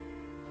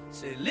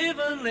Say live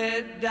and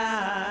let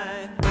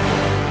die. Live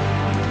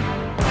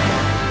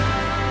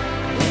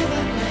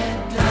and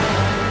let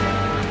die.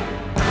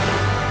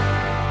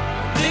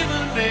 Live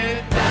and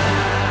let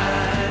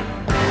die.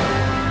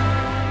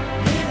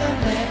 Live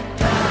and let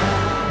die.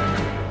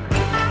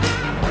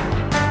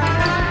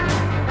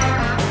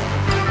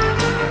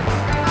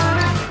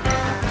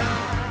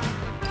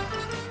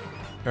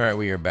 All right,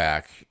 we are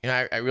back.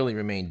 I really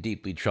remain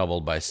deeply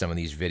troubled by some of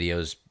these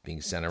videos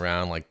being sent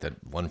around, like the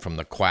one from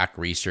the quack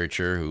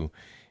researcher who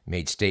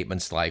made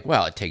statements like,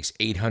 well, it takes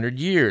 800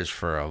 years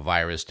for a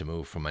virus to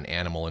move from an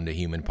animal into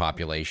human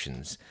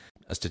populations,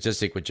 a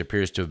statistic which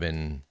appears to have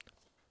been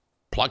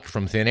plucked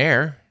from thin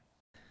air.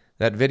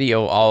 That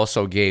video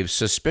also gave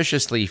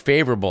suspiciously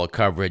favorable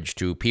coverage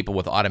to people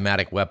with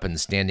automatic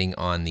weapons standing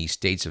on the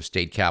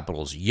state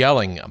capitals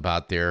yelling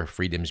about their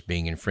freedoms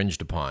being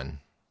infringed upon.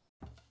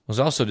 I was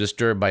also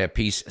disturbed by a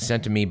piece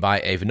sent to me by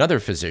another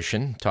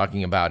physician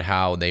talking about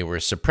how they were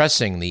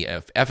suppressing the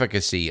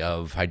efficacy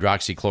of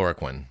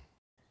hydroxychloroquine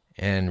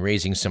and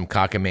raising some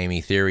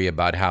cockamamie theory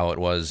about how it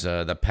was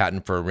the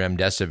patent for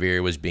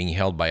remdesivir was being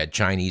held by a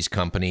Chinese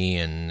company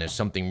and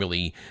something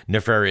really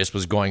nefarious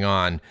was going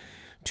on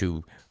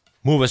to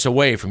move us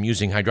away from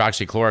using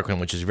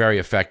hydroxychloroquine, which is very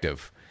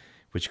effective,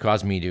 which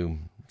caused me to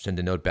send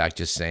a note back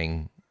just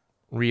saying,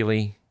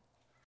 really?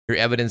 Your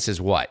evidence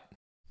is what?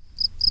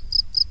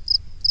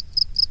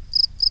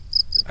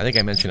 I think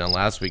I mentioned on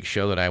last week's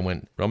show that I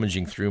went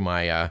rummaging through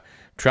my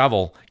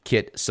travel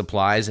kit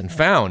supplies and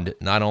found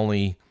not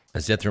only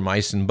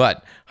azithromycin,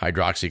 but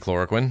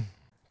hydroxychloroquine,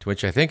 to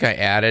which I think I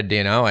added,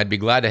 I'd be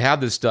glad to have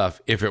this stuff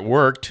if it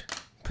worked,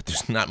 but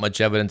there's not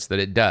much evidence that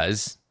it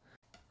does.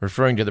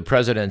 Referring to the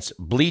president's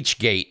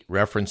Bleachgate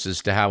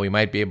references to how we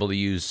might be able to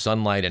use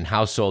sunlight and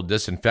household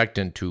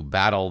disinfectant to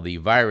battle the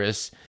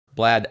virus,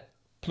 Vlad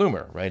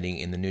Plumer, writing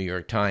in the New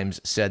York Times,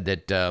 said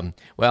that,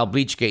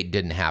 Bleachgate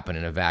didn't happen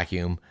in a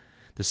vacuum.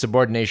 The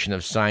subordination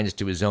of science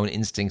to his own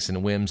instincts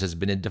and whims has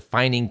been a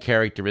defining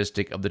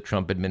characteristic of the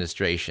Trump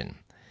administration.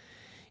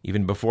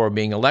 Even before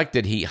being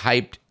elected, he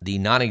hyped the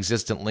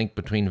non-existent link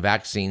between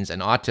vaccines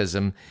and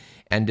autism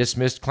and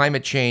dismissed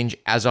climate change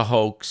as a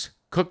hoax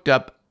cooked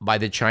up by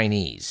the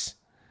Chinese,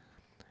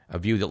 a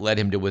view that led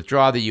him to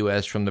withdraw the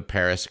U.S. from the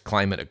Paris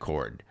Climate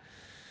Accord.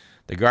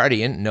 The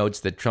Guardian notes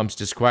that Trump's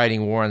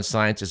disquieting war on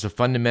science is a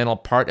fundamental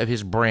part of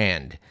his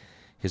brand.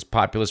 His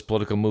populist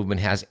political movement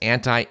has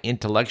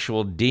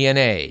anti-intellectual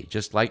DNA,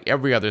 just like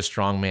every other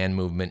strongman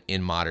movement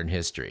in modern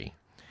history.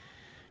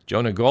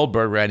 Jonah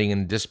Goldberg, writing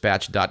in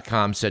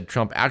Dispatch.com, said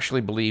Trump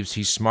actually believes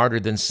he's smarter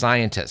than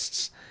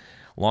scientists,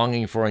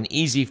 longing for an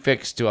easy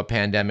fix to a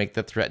pandemic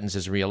that threatens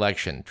his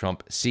re-election.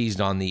 Trump seized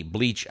on the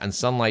bleach and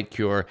sunlight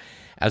cure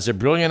as a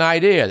brilliant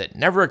idea that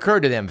never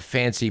occurred to them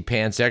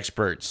fancy-pants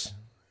experts.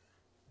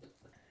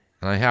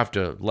 And I have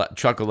to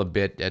chuckle a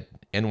bit at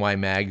NY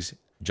Mag's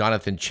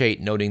Jonathan Chait,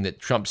 noting that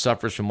Trump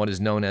suffers from what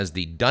is known as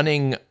the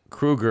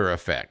Dunning-Kruger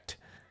effect.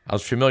 I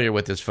was familiar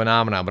with this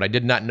phenomenon, but I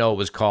did not know it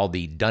was called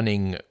the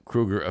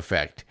Dunning-Kruger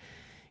effect.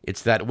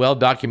 It's that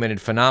well-documented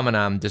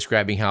phenomenon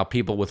describing how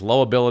people with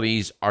low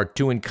abilities are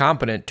too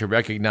incompetent to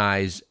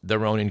recognize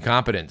their own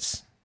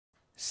incompetence.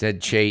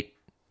 Said Chait,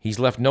 he's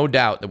left no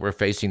doubt that we're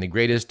facing the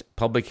greatest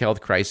public health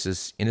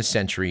crisis in a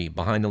century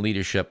behind the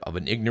leadership of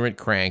an ignorant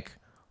crank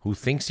who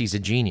thinks he's a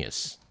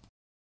genius.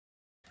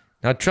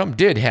 Now, Trump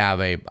did have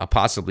a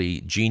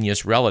possibly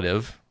genius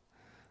relative,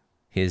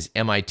 his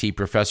MIT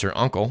professor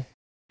uncle,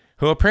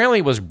 who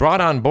apparently was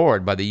brought on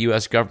board by the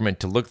U.S. government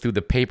to look through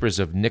the papers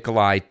of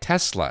Nikola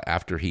Tesla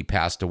after he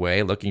passed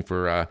away, looking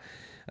for a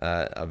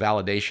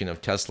validation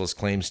of Tesla's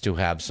claims to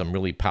have some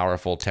really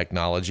powerful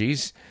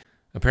technologies.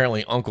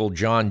 Apparently, Uncle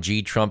John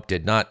G. Trump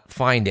did not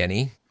find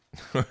any,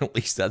 or at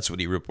least that's what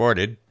he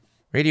reported.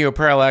 Radio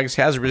Parallax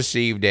has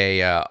received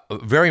a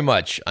very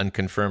much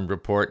unconfirmed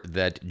report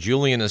that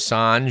Julian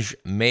Assange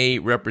may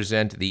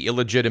represent the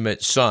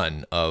illegitimate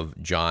son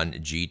of John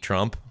G.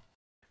 Trump.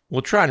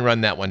 We'll try and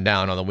run that one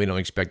down, although we don't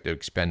expect to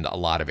expend a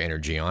lot of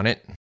energy on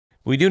it.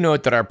 We do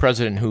note that our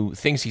president, who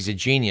thinks he's a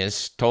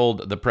genius,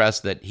 told the press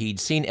that he'd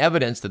seen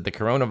evidence that the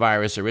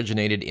coronavirus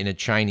originated in a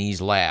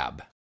Chinese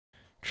lab.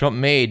 Trump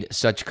made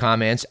such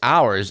comments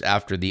hours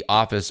after the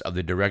Office of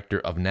the Director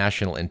of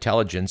National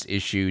Intelligence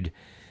issued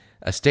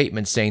a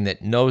statement saying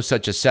that no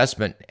such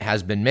assessment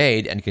has been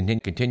made and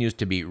continues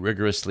to be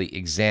rigorously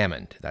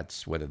examined.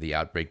 That's whether the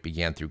outbreak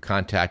began through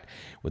contact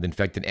with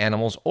infected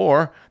animals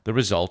or the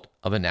result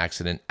of an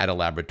accident at a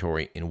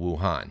laboratory in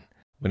Wuhan.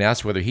 When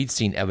asked whether he'd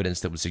seen evidence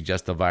that would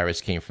suggest the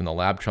virus came from the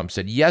lab, Trump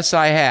said, "Yes,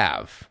 I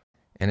have."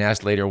 And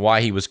asked later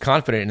why he was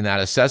confident in that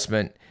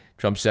assessment,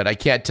 Trump said, "I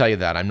can't tell you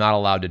that. I'm not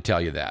allowed to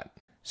tell you that."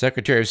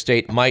 Secretary of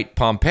State Mike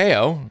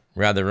Pompeo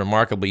rather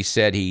remarkably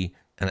said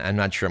and I'm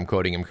not sure I'm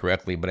quoting him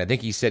correctly, but I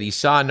think he said he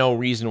saw no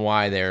reason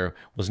why there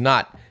was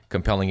not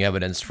compelling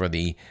evidence for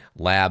the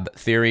lab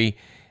theory.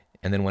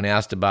 And then when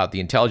asked about the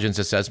intelligence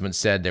assessment,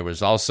 said there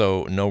was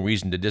also no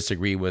reason to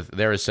disagree with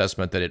their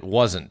assessment that it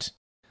wasn't.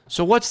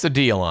 So what's the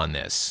deal on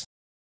this?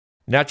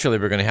 Naturally,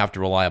 we're going to have to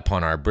rely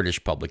upon our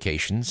British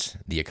publications,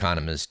 The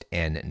Economist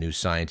and New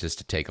Scientist,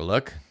 to take a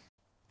look.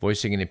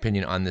 Voicing an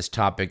opinion on this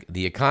topic,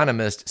 The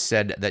Economist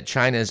said that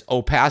China's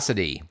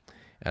opacity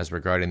as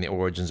regarding the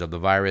origins of the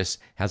virus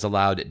has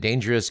allowed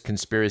dangerous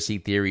conspiracy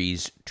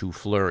theories to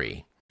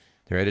flurry.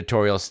 Their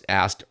editorial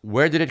asked,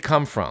 where did it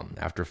come from?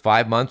 After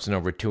 5 months and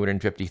over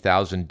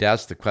 250,000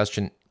 deaths, the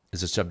question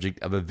is the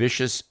subject of a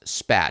vicious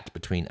spat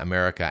between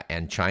America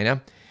and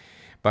China.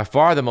 By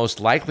far the most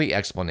likely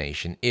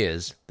explanation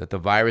is that the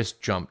virus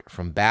jumped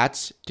from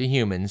bats to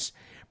humans,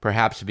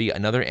 perhaps via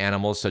another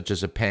animal such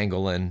as a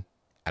pangolin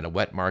at a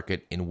wet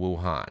market in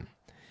Wuhan.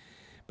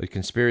 But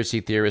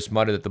conspiracy theorists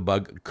mutter that the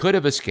bug could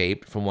have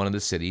escaped from one of the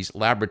city's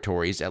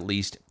laboratories, at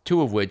least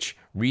 2 of which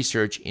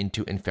research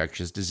into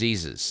infectious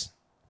diseases.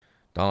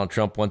 Donald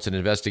Trump wants an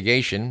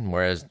investigation,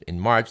 whereas in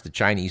March the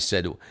Chinese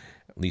said,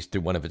 at least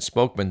through one of its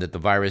spokesmen, that the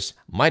virus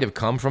might have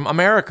come from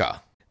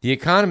America. The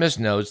Economist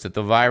notes that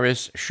the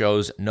virus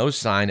shows no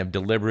sign of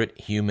deliberate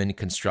human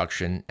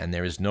construction, and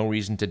there is no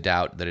reason to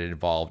doubt that it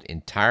evolved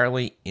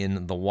entirely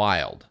in the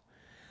wild.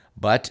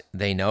 But,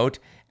 they note,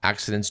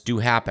 accidents do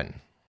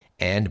happen,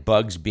 and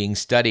bugs being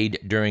studied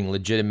during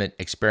legitimate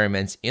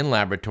experiments in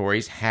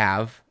laboratories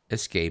have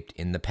escaped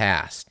in the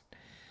past.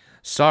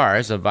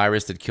 SARS, a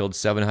virus that killed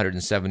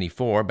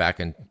 774 back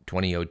in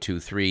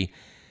 2002-03,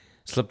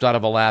 slipped out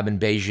of a lab in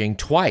Beijing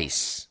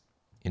twice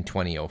in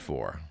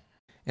 2004.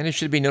 And it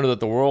should be noted that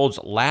the world's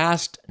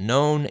last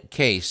known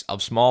case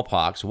of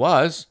smallpox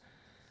was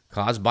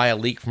caused by a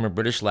leak from a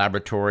British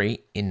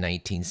laboratory in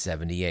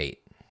 1978.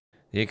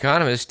 The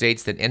Economist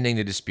states that ending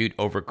the dispute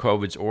over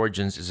COVID's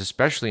origins is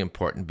especially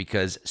important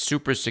because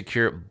super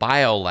secure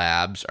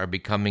biolabs are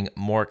becoming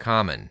more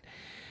common.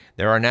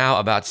 There are now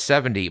about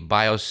 70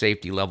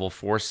 biosafety level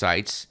 4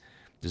 sites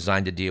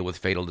designed to deal with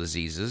fatal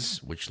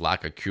diseases, which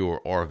lack a cure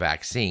or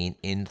vaccine,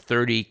 in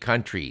 30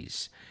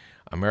 countries.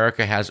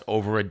 America has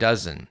over a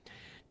dozen.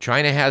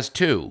 China has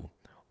 2.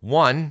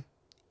 One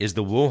is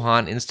the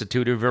Wuhan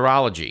Institute of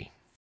Virology.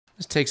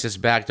 This takes us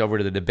back over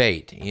to the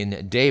debate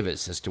in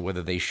Davis as to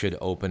whether they should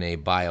open a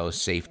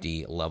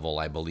biosafety level,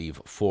 I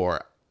believe,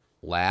 4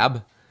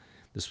 lab.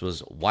 This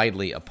was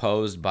widely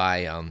opposed by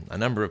a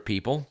number of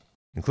people,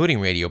 including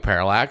Radio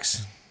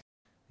Parallax.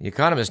 The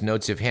Economist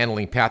notes if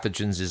handling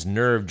pathogens is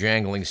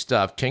nerve-jangling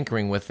stuff,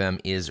 tinkering with them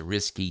is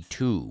risky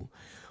too.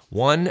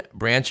 One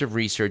branch of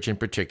research in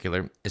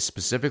particular is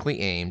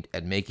specifically aimed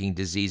at making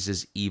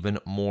diseases even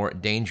more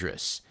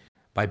dangerous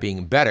by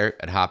being better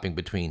at hopping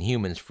between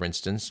humans, for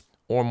instance,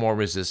 or more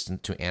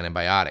resistant to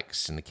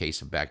antibiotics in the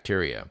case of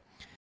bacteria.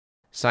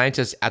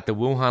 Scientists at the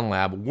Wuhan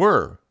lab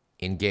were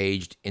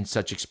engaged in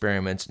such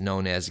experiments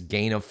known as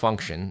gain of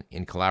function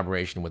in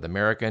collaboration with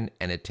American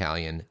and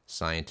Italian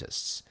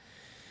scientists.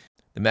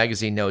 The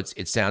magazine notes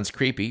it sounds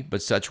creepy,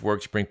 but such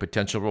works bring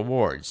potential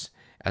rewards,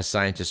 as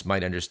scientists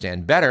might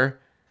understand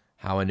better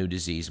how a new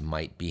disease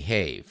might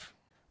behave,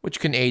 which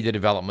can aid the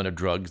development of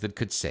drugs that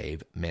could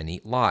save many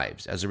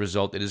lives. As a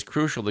result, it is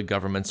crucial that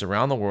governments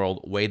around the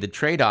world weigh the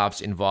trade-offs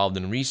involved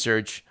in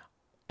research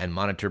and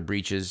monitor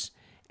breaches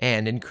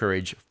and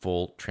encourage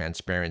full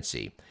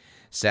transparency.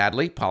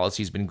 Sadly,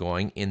 policy has been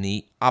going in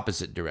the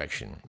opposite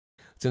direction.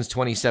 Since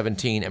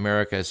 2017,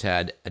 America has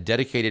had a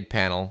dedicated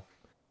panel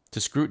to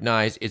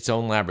scrutinize its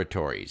own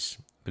laboratories,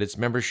 but its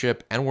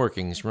membership and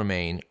workings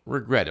remain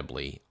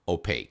regrettably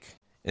opaque.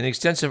 In an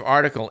extensive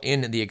article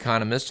in The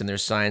Economist in their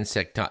Science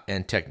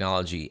and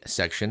Technology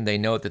section, they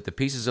note that the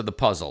pieces of the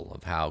puzzle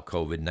of how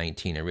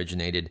COVID-19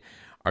 originated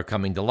are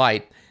coming to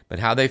light, but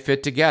how they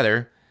fit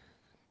together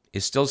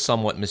is still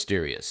somewhat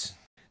mysterious.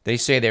 They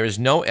say there is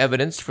no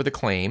evidence for the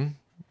claim,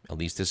 at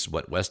least this is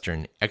what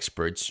Western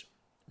experts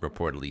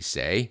reportedly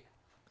say,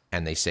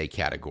 and they say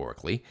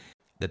categorically,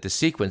 that the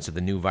sequence of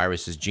the new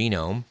virus's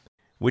genome,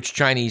 which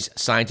Chinese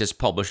scientists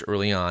published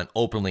early on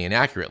openly and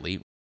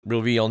accurately,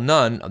 reveal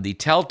none of the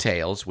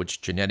telltales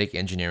which genetic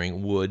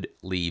engineering would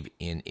leave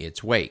in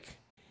its wake.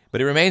 But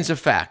it remains a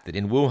fact that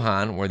in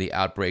Wuhan, where the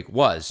outbreak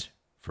was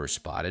first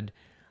spotted,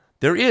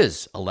 there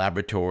is a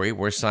laboratory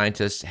where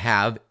scientists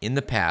have, in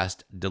the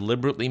past,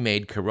 deliberately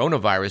made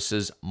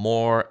coronaviruses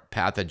more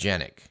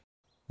pathogenic.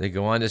 They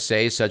go on to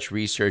say such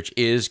research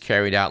is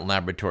carried out in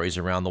laboratories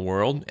around the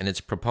world, and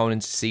its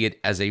proponents see it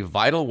as a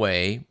vital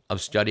way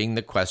of studying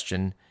the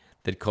question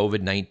that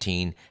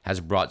COVID-19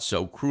 has brought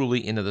so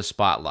cruelly into the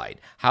spotlight.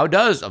 How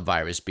does a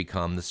virus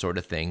become the sort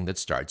of thing that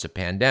starts a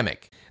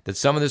pandemic? That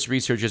some of this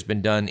research has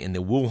been done in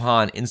the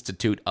Wuhan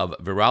Institute of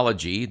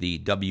Virology, the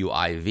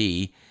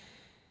WIV,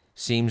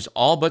 seems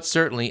all but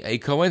certainly a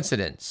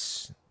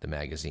coincidence, the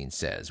magazine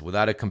says.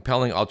 Without a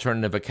compelling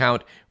alternative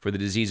account for the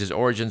disease's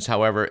origins,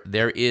 however,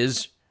 there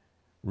is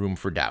room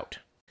for doubt.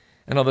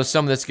 And although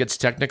some of this gets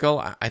technical,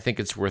 I think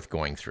it's worth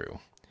going through.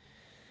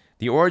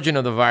 The origin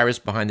of the virus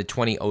behind the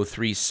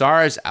 2003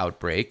 SARS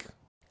outbreak,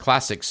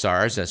 classic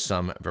SARS as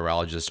some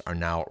virologists are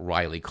now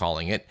wryly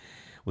calling it,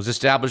 was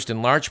established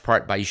in large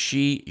part by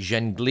Shi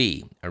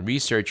Zhengli, a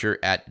researcher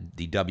at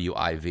the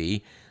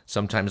WIV,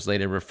 sometimes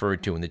later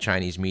referred to in the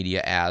Chinese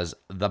media as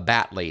the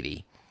Bat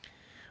Lady.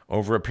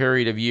 Over a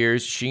period of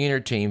years, she and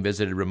her team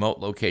visited remote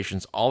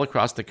locations all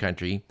across the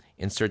country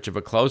in search of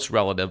a close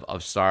relative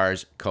of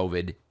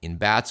SARS-CoV in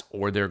bats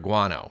or their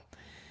guano.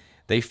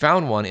 They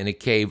found one in a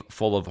cave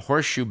full of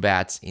horseshoe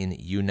bats in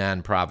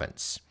Yunnan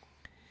province.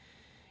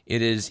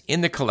 It is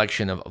in the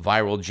collection of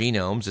viral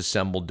genomes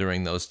assembled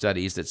during those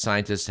studies that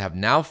scientists have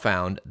now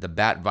found the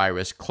bat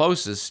virus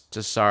closest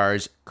to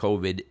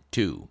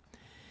SARS-CoV-2.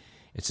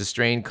 It's a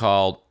strain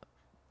called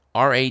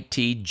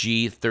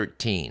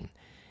RATG13.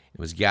 It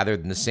was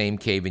gathered in the same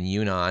cave in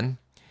Yunnan,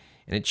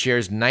 and it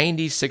shares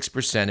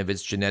 96% of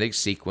its genetic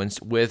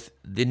sequence with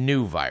the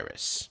new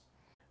virus.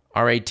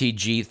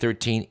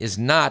 RATG13 is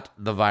not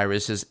the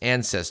virus's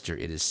ancestor,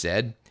 it is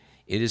said.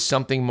 It is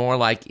something more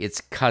like its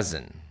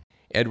cousin.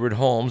 Edward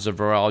Holmes, a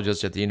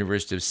virologist at the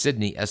University of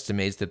Sydney,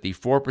 estimates that the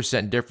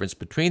 4% difference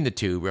between the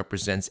two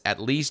represents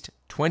at least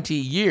 20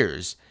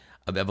 years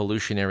of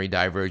evolutionary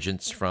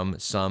divergence from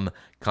some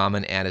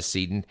common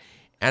antecedent,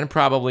 and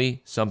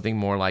probably something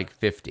more like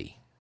 50.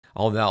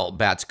 Although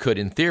bats could,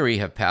 in theory,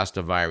 have passed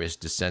a virus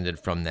descended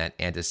from that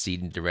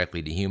antecedent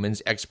directly to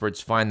humans,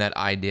 experts find that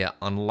idea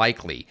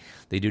unlikely.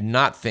 They do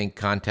not think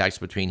contacts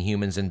between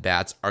humans and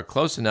bats are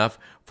close enough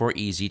for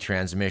easy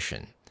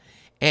transmission.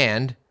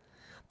 And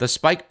the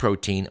spike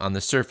protein on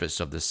the surface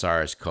of the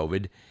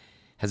SARS-CoV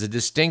has a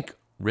distinct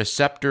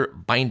receptor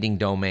binding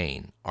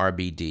domain,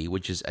 RBD,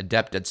 which is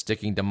adept at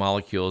sticking to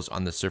molecules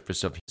on the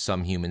surface of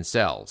some human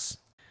cells.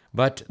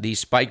 But the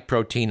spike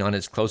protein on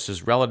its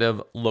closest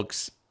relative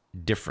looks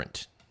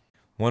different.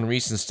 One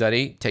recent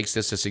study takes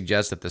this to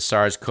suggest that the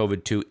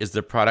SARS-CoV-2 is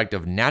the product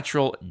of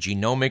natural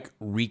genomic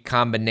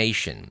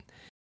recombination.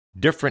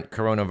 Different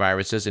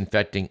coronaviruses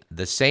infecting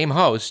the same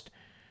host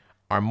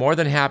are more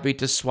than happy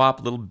to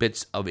swap little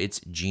bits of its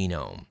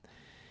genome.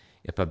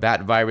 If a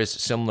bat virus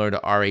similar to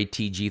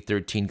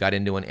RATG13 got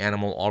into an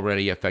animal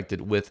already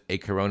affected with a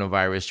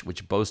coronavirus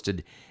which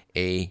boasted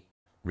a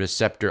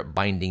receptor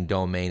binding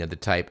domain of the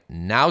type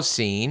now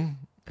seen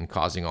and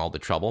causing all the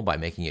trouble by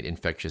making it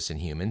infectious in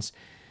humans,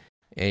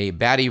 a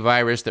batty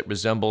virus that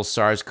resembles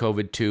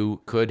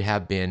SARS-CoV-2 could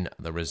have been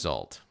the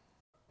result.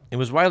 It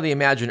was widely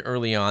imagined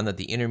early on that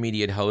the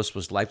intermediate host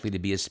was likely to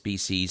be a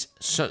species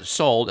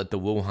sold at the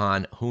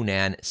Wuhan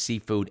Hunan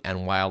Seafood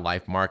and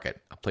Wildlife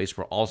Market, a place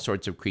where all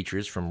sorts of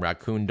creatures from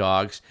raccoon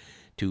dogs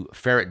to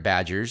ferret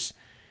badgers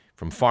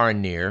from far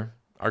and near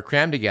are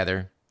crammed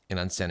together in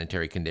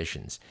unsanitary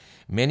conditions.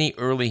 Many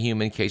early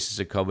human cases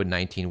of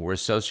COVID-19 were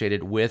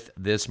associated with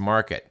this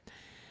market.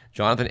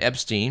 Jonathan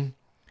Epstein,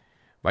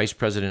 Vice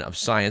President of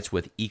Science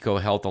with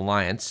EcoHealth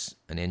Alliance,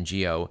 an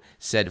NGO,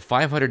 said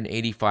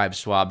 585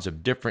 swabs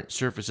of different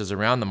surfaces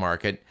around the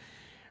market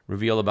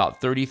reveal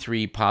about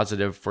 33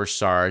 positive for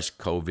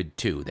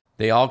SARS-CoV-2.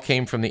 They all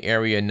came from the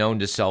area known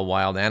to sell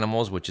wild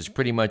animals, which is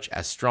pretty much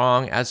as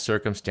strong as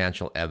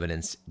circumstantial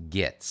evidence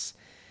gets.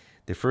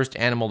 The first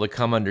animal to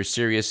come under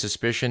serious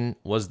suspicion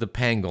was the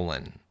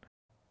pangolin.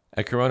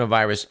 A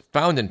coronavirus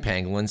found in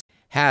pangolins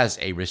has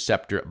a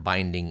receptor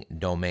binding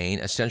domain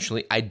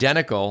essentially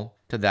identical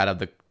to that of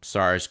the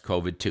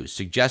SARS-CoV-2,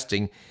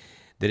 suggesting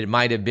that it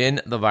might have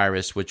been the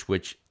virus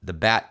which the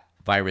bat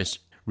virus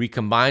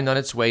recombined on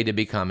its way to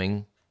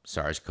becoming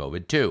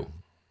SARS-CoV-2.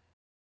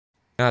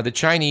 Now, the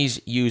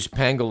Chinese use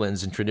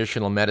pangolins in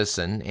traditional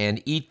medicine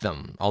and eat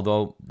them,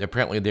 although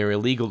apparently they're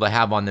illegal to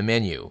have on the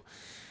menu.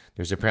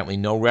 There's apparently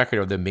no record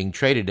of them being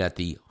traded at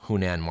the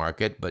Hunan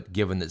market, but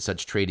given that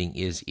such trading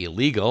is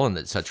illegal and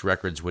that such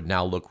records would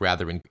now look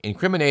rather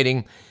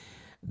incriminating,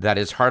 that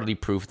is hardly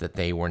proof that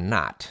they were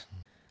not.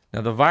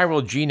 Now, the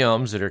viral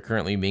genomes that are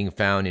currently being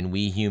found in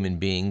we human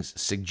beings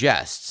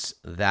suggests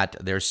that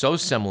they're so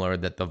similar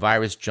that the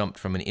virus jumped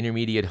from an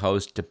intermediate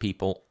host to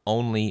people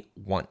only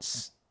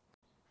once.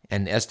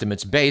 And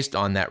estimates based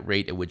on that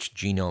rate at which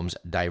genomes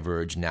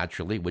diverge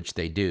naturally, which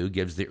they do,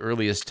 gives the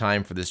earliest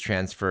time for this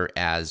transfer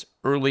as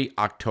early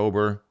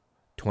October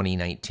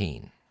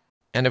 2019.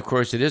 And of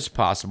course, it is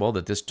possible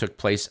that this took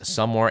place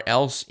somewhere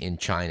else in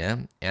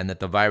China and that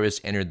the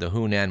virus entered the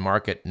Hunan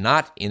market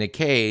not in a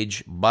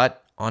cage,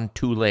 but on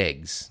two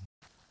legs.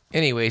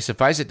 Anyway,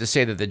 suffice it to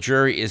say that the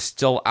jury is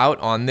still out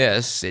on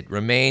this. It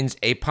remains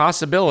a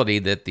possibility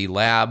that the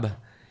lab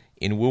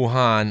in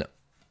Wuhan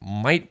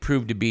might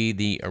prove to be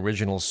the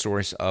original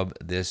source of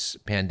this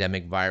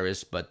pandemic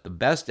virus, but the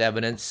best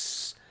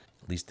evidence,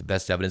 at least the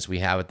best evidence we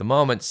have at the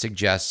moment,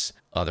 suggests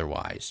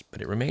otherwise,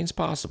 but it remains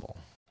possible.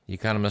 The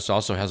Economist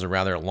also has a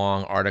rather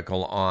long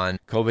article on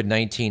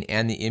COVID-19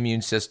 and the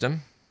immune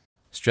system,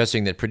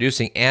 stressing that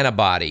producing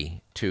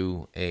antibody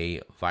to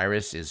a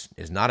virus is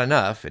not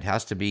enough. It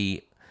has to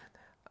be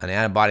an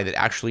antibody that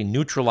actually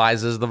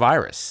neutralizes the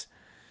virus.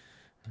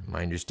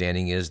 My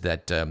understanding is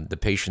that the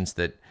patients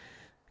that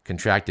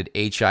contracted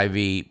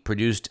HIV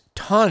produced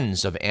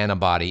tons of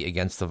antibody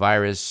against the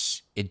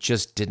virus. It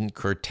just didn't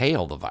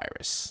curtail the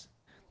virus.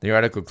 The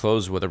article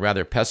closed with a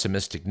rather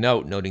pessimistic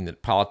note, noting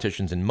that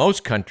politicians in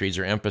most countries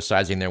are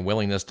emphasizing their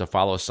willingness to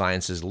follow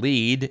science's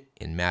lead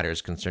in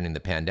matters concerning the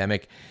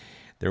pandemic.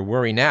 Their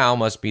worry now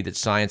must be that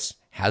science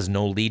has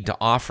no lead to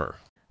offer.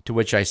 To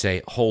which I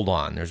say, hold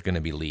on, there's going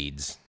to be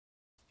leads.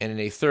 And in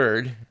a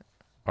third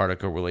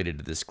article related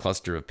to this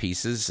cluster of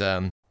pieces,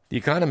 The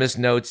Economist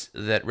notes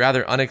that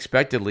rather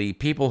unexpectedly,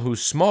 people who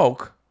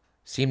smoke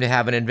seem to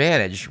have an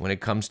advantage when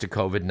it comes to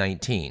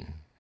COVID-19.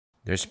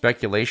 There's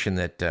speculation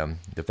that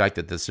the fact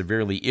that the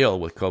severely ill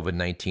with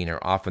COVID-19 are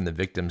often the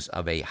victims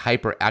of a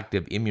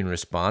hyperactive immune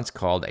response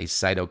called a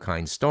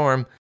cytokine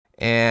storm,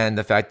 and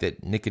the fact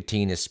that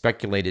nicotine is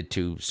speculated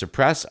to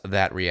suppress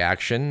that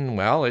reaction,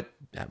 well,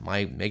 that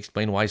might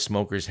explain why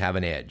smokers have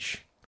an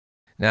edge.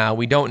 Now,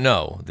 we don't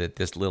know that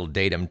this little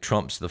datum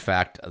trumps the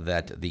fact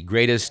that the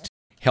greatest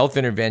health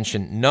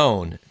intervention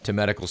known to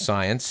medical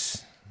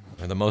science,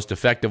 or the most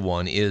effective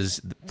one,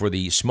 is for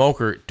the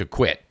smoker to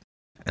quit.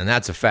 And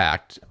that's a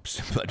fact.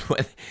 But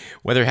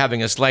whether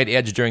having a slight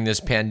edge during this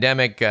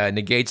pandemic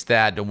negates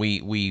that,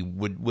 we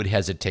would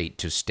hesitate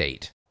to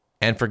state.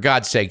 And for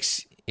God's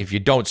sakes, if you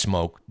don't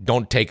smoke,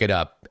 don't take it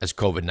up as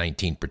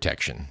COVID-19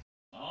 protection.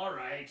 All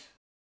right.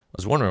 I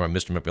was wondering why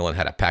Mr. McMillan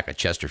had a pack of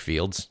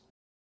Chesterfields.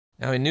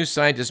 Now, in New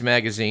Scientist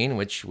magazine,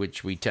 which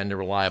we tend to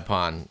rely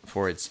upon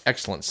for its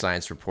excellent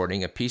science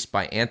reporting, a piece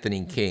by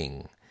Anthony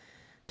King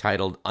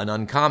titled "An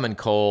Uncommon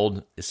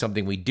Cold" is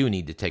something we do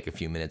need to take a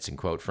few minutes and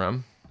quote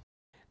from.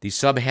 The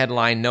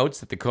subheadline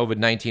notes that the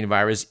COVID-19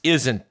 virus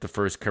isn't the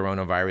first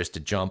coronavirus to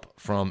jump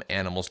from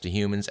animals to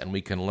humans, and we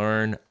can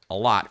learn a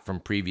lot from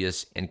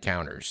previous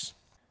encounters.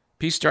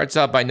 Piece starts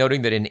out by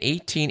noting that in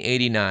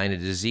 1889, a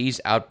disease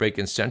outbreak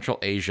in Central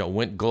Asia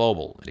went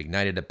global. It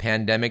ignited a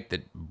pandemic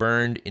that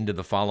burned into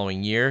the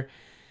following year,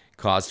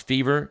 caused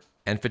fever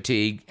and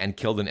fatigue, and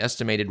killed an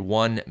estimated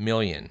 1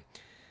 million.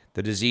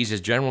 The disease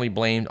is generally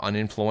blamed on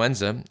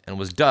influenza and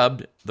was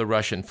dubbed the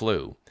Russian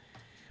flu.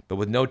 But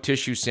with no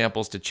tissue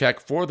samples to check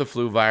for the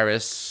flu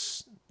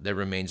virus, there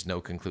remains no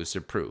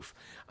conclusive proof.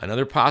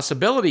 Another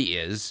possibility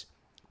is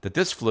that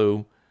this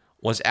flu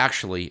was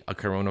actually a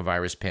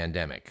coronavirus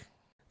pandemic.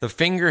 The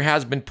finger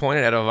has been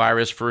pointed at a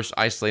virus first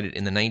isolated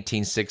in the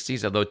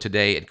 1960s, although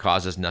today it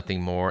causes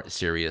nothing more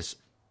serious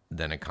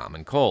than a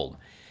common cold.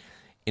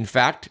 In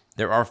fact,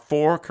 there are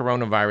 4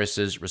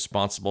 coronaviruses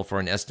responsible for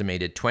an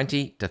estimated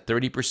 20 to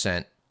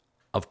 30%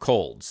 of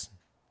colds.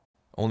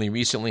 Only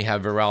recently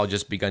have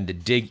virologists begun to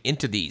dig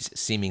into these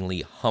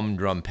seemingly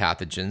humdrum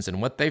pathogens,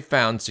 and what they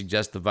found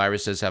suggests the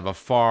viruses have a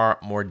far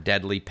more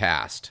deadly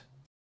past.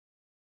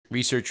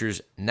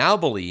 Researchers now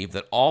believe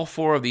that all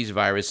 4 of these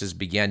viruses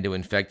began to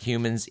infect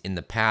humans in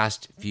the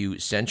past few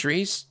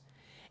centuries,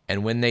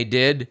 and when they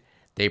did,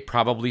 they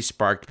probably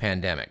sparked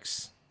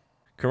pandemics.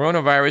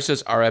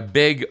 Coronaviruses are a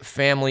big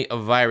family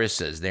of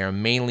viruses. They are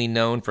mainly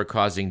known for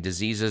causing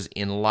diseases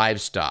in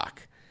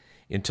livestock.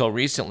 Until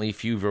recently,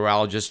 few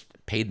virologists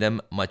paid them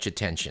much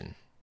attention.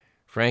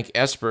 Frank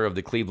Esper of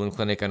the Cleveland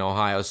Clinic in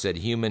Ohio said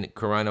human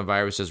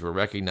coronaviruses were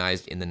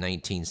recognized in the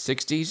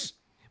 1960s,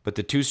 but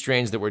the 2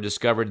 strains that were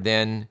discovered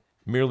then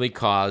merely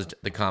caused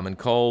the common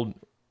cold.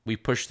 We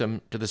pushed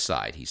them to the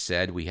side, he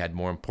said. We had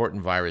more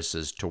important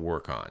viruses to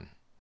work on.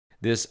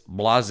 This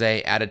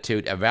blasé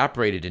attitude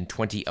evaporated in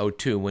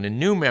 2002 when a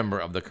new member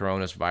of the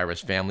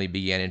coronavirus family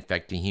began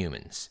infecting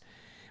humans.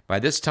 By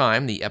this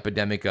time, the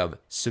epidemic of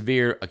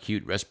severe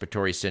acute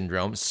respiratory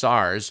syndrome,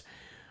 SARS,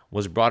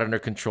 was brought under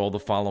control the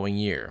following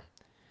year.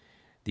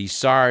 The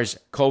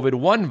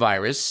SARS-CoV-1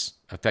 virus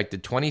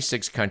affected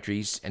 26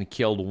 countries and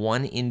killed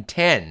 1 in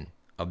 10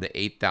 of the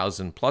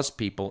 8,000-plus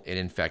people it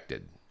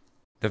infected.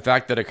 The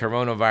fact that a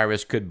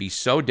coronavirus could be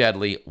so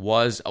deadly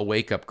was a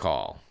wake-up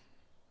call.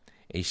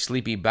 A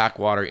sleepy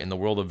backwater in the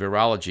world of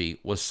virology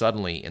was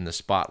suddenly in the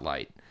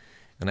spotlight.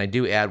 And I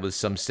do add with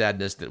some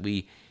sadness that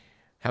we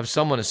have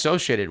someone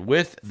associated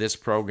with this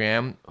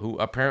program who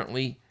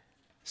apparently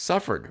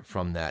suffered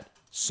from that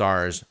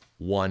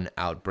SARS-1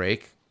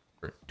 outbreak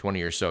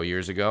 20 or so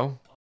years ago.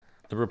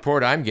 The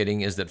report I'm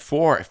getting is that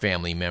 4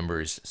 family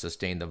members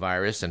sustained the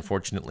virus, and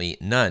fortunately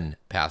none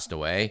passed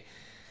away.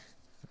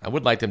 I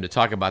would like them to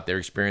talk about their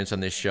experience on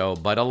this show,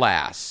 but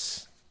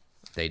alas,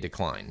 they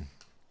decline.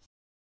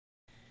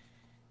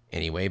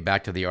 Anyway,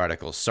 back to the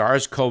article.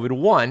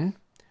 SARS-CoV-1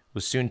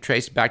 was soon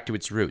traced back to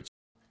its roots.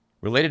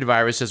 Related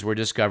viruses were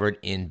discovered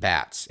in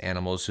bats,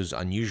 animals whose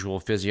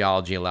unusual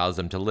physiology allows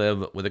them to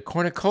live with a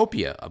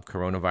cornucopia of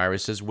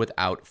coronaviruses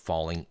without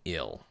falling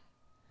ill.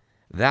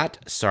 That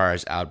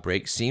SARS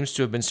outbreak seems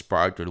to have been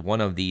sparked when one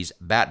of these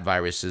bat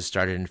viruses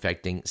started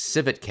infecting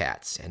civet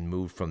cats and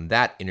moved from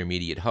that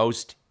intermediate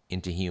host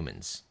into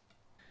humans.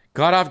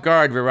 Caught off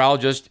guard,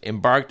 virologists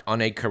embarked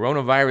on a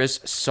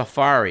coronavirus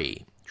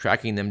safari,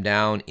 tracking them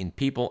down in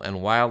people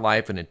and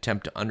wildlife in an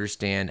attempt to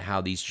understand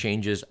how these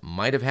changes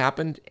might have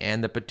happened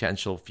and the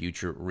potential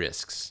future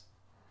risks.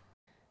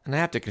 And I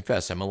have to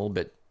confess, I'm a little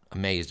bit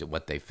amazed at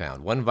what they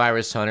found. One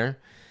virus hunter,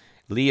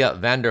 Leah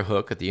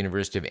Vanderhoek at the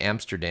University of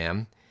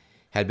Amsterdam,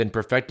 had been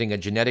perfecting a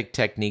genetic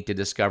technique to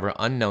discover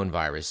unknown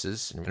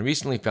viruses, and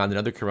recently found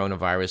another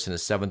coronavirus in a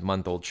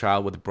 7-month-old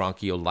child with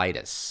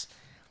bronchiolitis.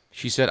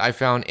 She said, "I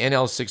found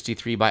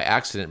NL63 by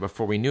accident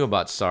before we knew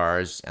about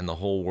SARS and the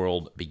whole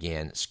world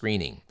began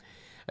screening."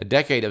 A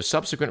decade of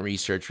subsequent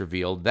research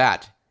revealed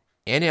that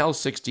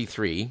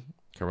NL63,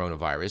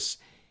 coronavirus,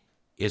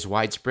 is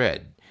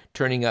widespread,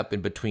 turning up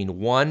in between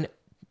 1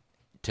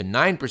 to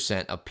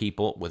 9% of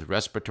people with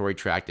respiratory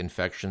tract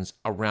infections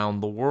around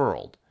the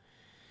world.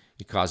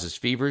 It causes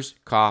fevers,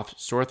 coughs,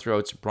 sore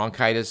throats,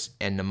 bronchitis,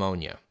 and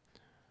pneumonia.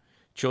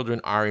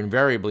 Children are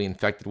invariably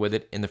infected with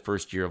it in the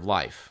first year of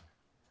life.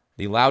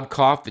 The loud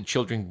cough that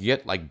children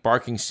get, like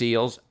barking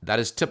seals, that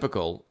is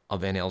typical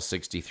of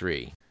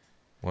NL63.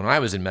 When I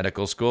was in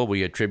medical school,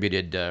 we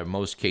attributed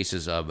most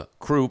cases of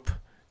croup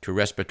to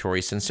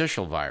respiratory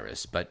syncytial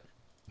virus, but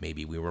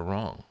maybe we were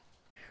wrong.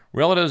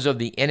 Relatives of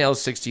the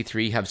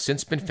NL63 have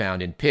since been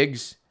found in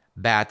pigs,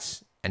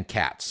 bats, and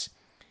cats.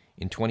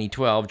 In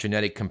 2012,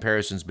 genetic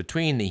comparisons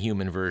between the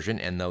human version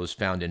and those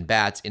found in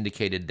bats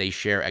indicated they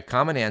share a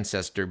common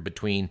ancestor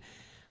between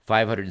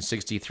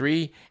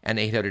 563 and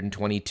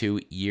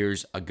 822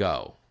 years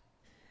ago.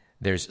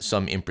 There's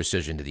some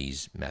imprecision to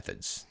these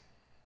methods,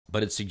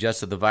 but it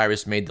suggests that the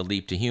virus made the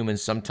leap to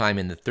humans sometime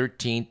in the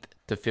 13th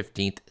to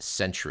 15th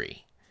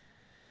century.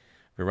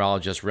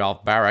 Virologist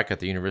Ralph Barack at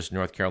the University of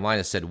North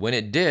Carolina said when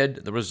it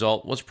did, the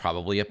result was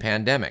probably a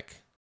pandemic.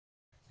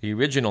 The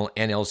original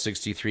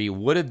NL63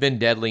 would have been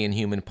deadly in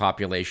human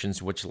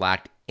populations which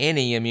lacked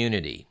any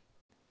immunity.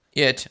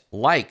 It,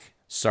 like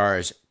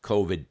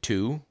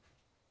SARS-CoV-2,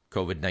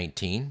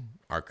 COVID-19,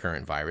 our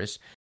current virus,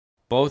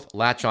 both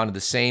latch onto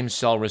the same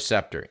cell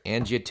receptor,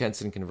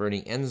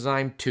 angiotensin-converting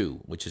enzyme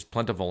 2, which is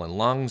plentiful in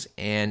lungs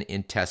and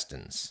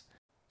intestines.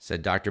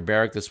 Said Dr.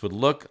 Barack, this would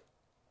look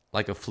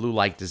like a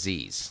flu-like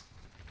disease.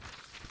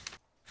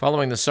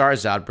 Following the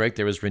SARS outbreak,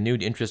 there was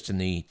renewed interest in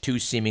the two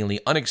seemingly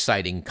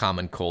unexciting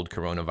common cold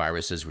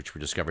coronaviruses which were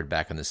discovered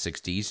back in the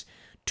 60s,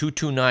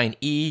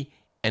 229E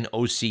and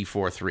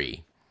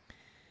OC43.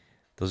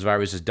 Those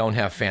viruses don't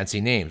have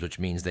fancy names, which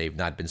means they've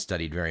not been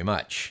studied very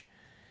much.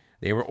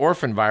 They were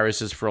orphan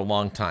viruses for a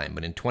long time,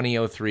 but in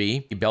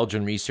 2003,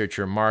 Belgian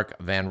researcher Mark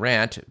Van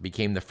Rant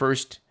became the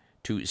first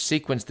to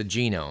sequence the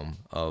genome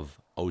of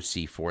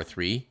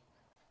OC43.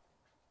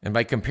 And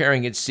by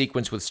comparing its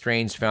sequence with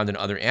strains found in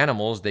other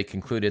animals, they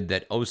concluded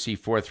that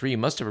OC43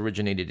 must have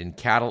originated in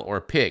cattle or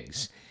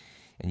pigs.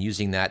 And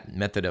using that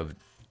method of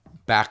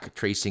back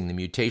tracing the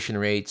mutation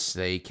rates,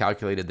 they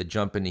calculated the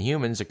jump into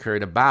humans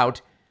occurred about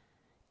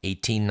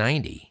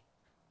 1890.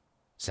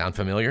 Sound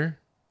familiar?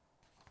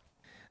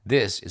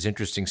 This is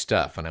interesting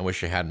stuff, and I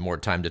wish I had more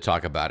time to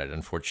talk about it.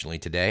 Unfortunately,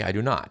 today I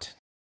do not.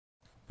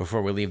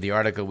 Before we leave the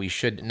article, we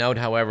should note,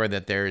 however,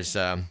 that there's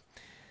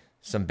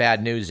some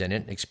bad news in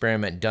it. An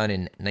experiment done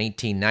in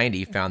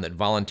 1990 found that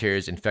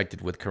volunteers infected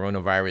with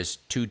coronavirus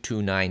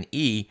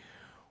 229E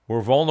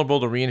were vulnerable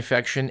to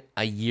reinfection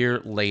a year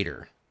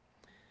later.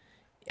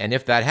 And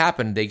if that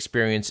happened, they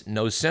experienced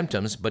no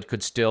symptoms but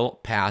could still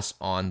pass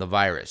on the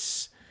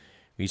virus.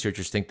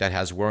 Researchers think that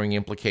has worrying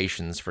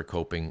implications for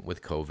coping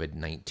with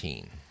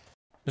COVID-19.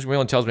 Mr.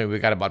 Whelan tells me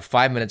we've got about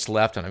 5 minutes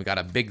left, and I've got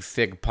a big,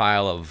 thick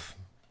pile of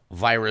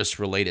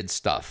virus-related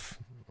stuff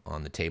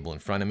on the table in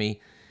front of me.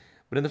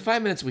 But in the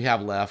 5 minutes we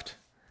have left,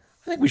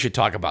 I think we should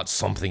talk about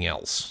something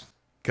else.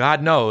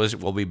 God knows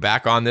we'll be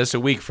back on this a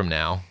week from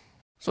now.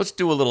 So let's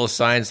do a little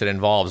science that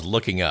involves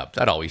looking up.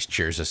 That always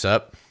cheers us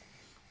up.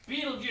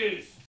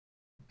 Beetlejuice!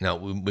 No,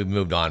 we've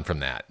moved on from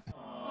that.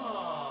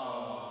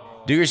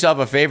 Do yourself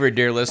a favor,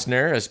 dear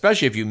listener,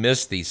 especially if you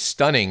missed the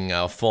stunning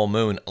full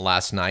moon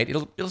last night.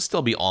 It'll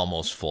still be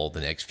almost full the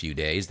next few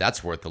days.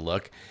 That's worth a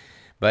look.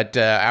 But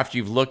after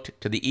you've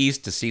looked to the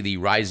east to see the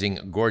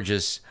rising,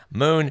 gorgeous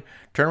moon,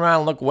 turn around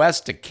and look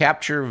west to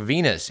capture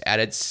Venus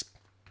at its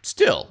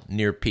still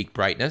near peak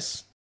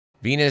brightness.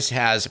 Venus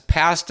has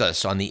passed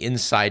us on the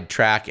inside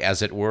track,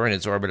 as it were, in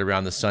its orbit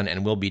around the sun,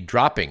 and will be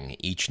dropping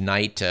each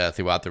night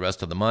throughout the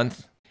rest of the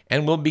month,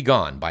 and will be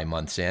gone by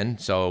month's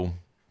end, so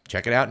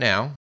check it out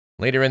now.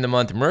 Later in the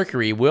month,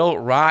 Mercury will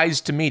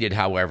rise to meet it,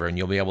 however, and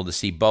you'll be able to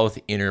see both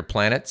inner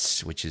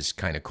planets, which is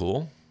kind of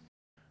cool.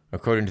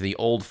 According to the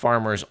Old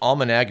Farmer's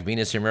Almanac,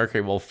 Venus and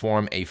Mercury will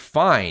form a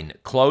fine,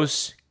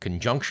 close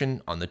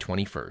conjunction on the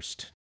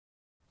 21st.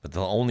 But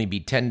they'll only be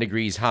 10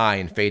 degrees high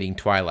in fading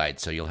twilight,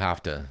 so you'll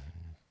have to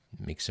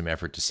make some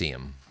effort to see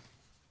them.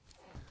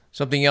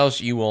 Something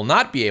else you will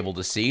not be able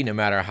to see, no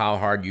matter how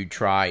hard you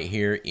try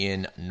here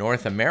in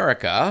North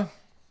America,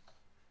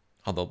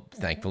 although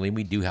thankfully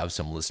we do have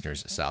some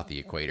listeners south of the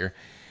equator,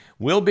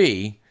 will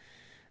be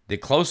the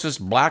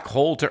closest black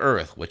hole to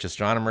Earth, which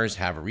astronomers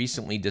have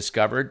recently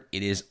discovered.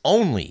 It is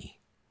only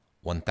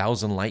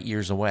 1,000 light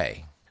years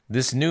away.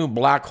 This new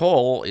black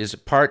hole is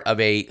part of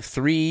a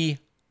 3-body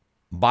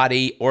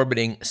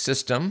orbiting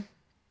system,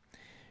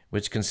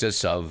 which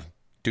consists of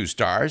 2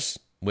 stars,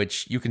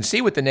 which you can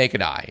see with the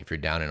naked eye if you're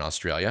down in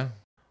Australia.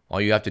 All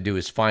you have to do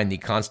is find the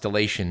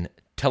constellation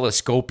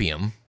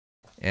Telescopium,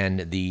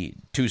 and the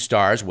 2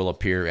 stars will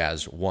appear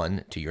as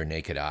one to your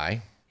naked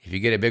eye. If you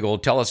get a big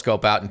old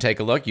telescope out and take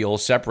a look, you'll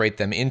separate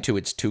them into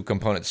its 2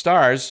 component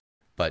stars,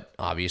 but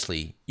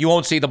obviously you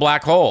won't see the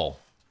black hole.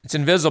 It's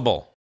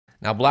invisible.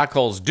 Now, black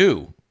holes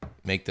do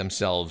make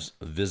themselves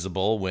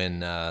visible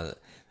when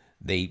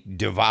they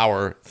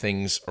devour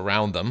things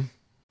around them.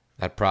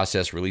 That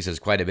process releases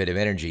quite a bit of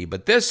energy,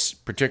 but this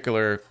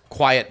particular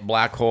quiet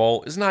black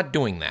hole is not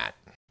doing that.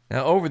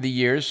 Now, over the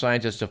years,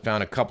 scientists have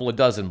found a couple of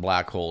dozen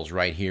black holes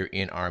right here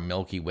in our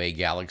Milky Way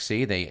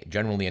galaxy. They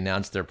generally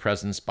announce their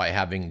presence by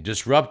having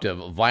disruptive,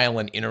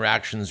 violent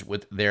interactions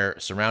with their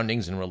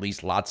surroundings and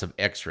release lots of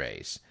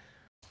X-rays.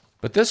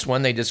 But this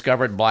one they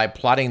discovered by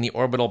plotting the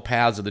orbital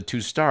paths of the two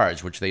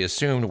stars, which they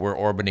assumed were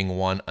orbiting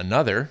one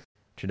another.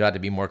 Turned out to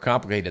be more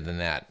complicated than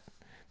that.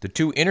 The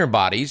two inner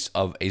bodies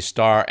of a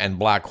star and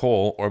black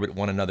hole orbit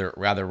one another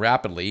rather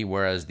rapidly,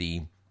 whereas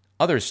the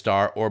other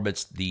star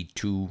orbits the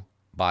two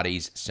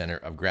bodies' center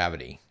of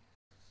gravity.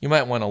 You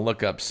might want to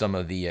look up some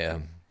of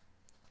the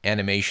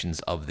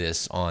animations of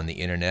this on the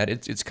internet.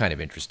 It's kind of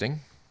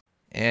interesting.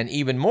 And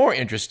even more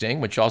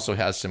interesting, which also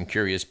has some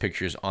curious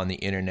pictures on the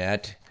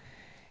internet,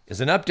 is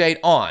an update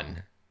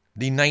on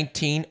the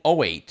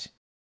 1908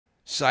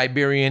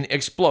 Siberian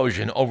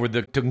explosion over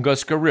the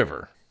Tunguska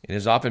River. It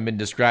has often been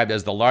described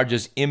as the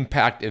largest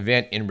impact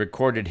event in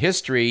recorded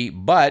history,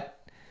 but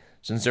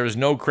since there is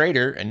no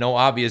crater and no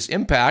obvious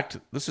impact,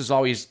 this has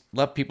always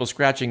left people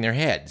scratching their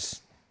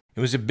heads.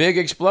 It was a big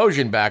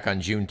explosion back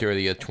on June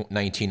 30th,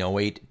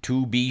 1908.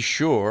 To be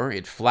sure,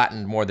 it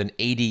flattened more than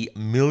 80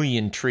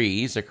 million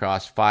trees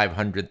across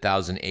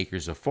 500,000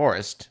 acres of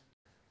forest.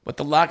 But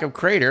the lack of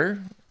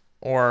crater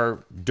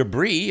or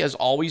debris has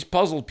always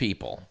puzzled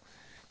people.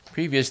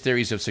 Previous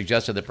theories have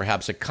suggested that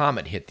perhaps a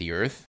comet hit the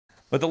Earth.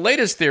 But the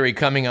latest theory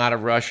coming out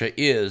of Russia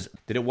is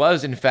that it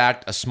was, in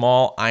fact, a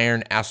small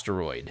iron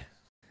asteroid.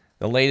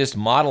 The latest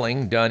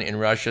modeling done in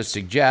Russia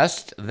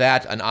suggests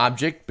that an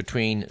object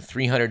between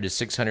 300 to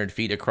 600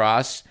 feet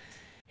across,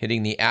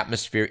 hitting the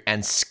atmosphere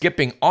and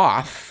skipping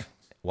off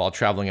while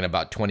traveling at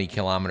about 20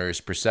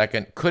 kilometers per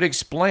second, could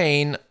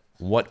explain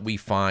what we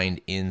find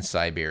in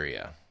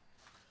Siberia.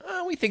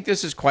 We think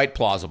this is quite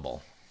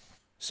plausible.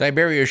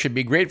 Siberia should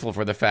be grateful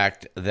for the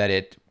fact that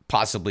it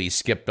possibly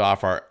skipped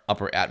off our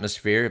upper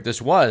atmosphere. If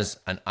this was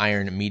an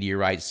iron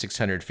meteorite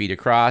 600 feet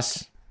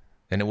across,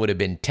 then it would have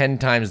been 10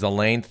 times the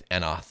length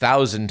and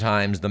 1,000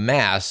 times the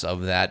mass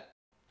of that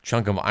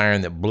chunk of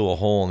iron that blew a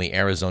hole in the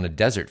Arizona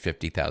desert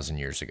 50,000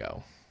 years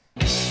ago.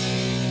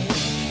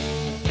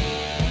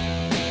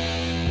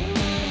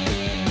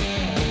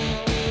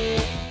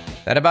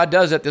 That about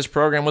does it. This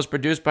program was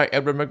produced by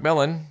Edward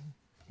McMillan.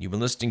 You've been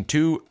listening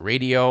to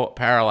Radio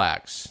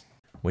Parallax,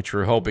 which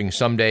we're hoping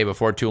someday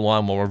before too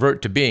long will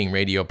revert to being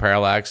Radio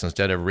Parallax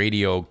instead of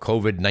Radio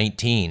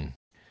COVID-19.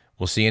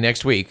 We'll see you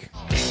next week.